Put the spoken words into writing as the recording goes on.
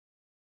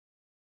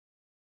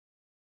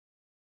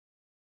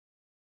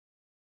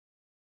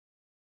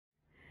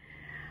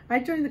I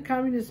joined the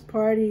Communist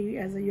Party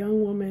as a young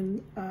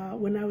woman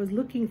when I was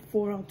looking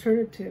for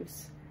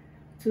alternatives.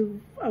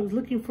 I was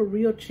looking for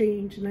real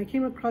change, and I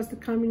came across the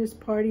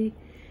Communist Party,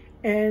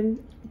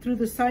 and through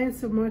the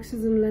science of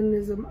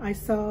Marxism-Leninism, I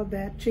saw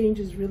that change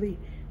is really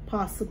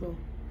possible.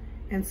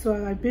 And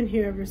so I've been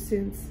here ever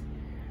since.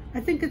 I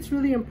think it's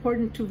really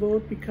important to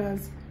vote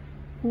because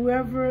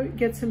whoever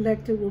gets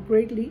elected will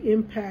greatly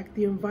impact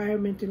the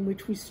environment in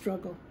which we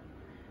struggle,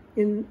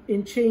 in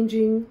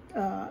changing,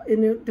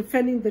 in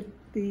defending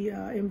the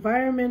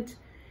environment,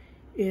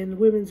 in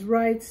women's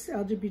rights,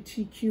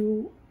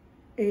 LGBTQAI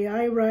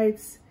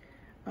rights,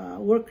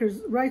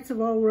 rights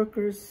of all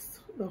workers,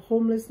 the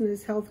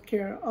homelessness,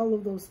 healthcare, all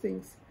of those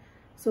things.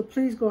 So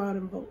please go out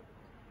and vote.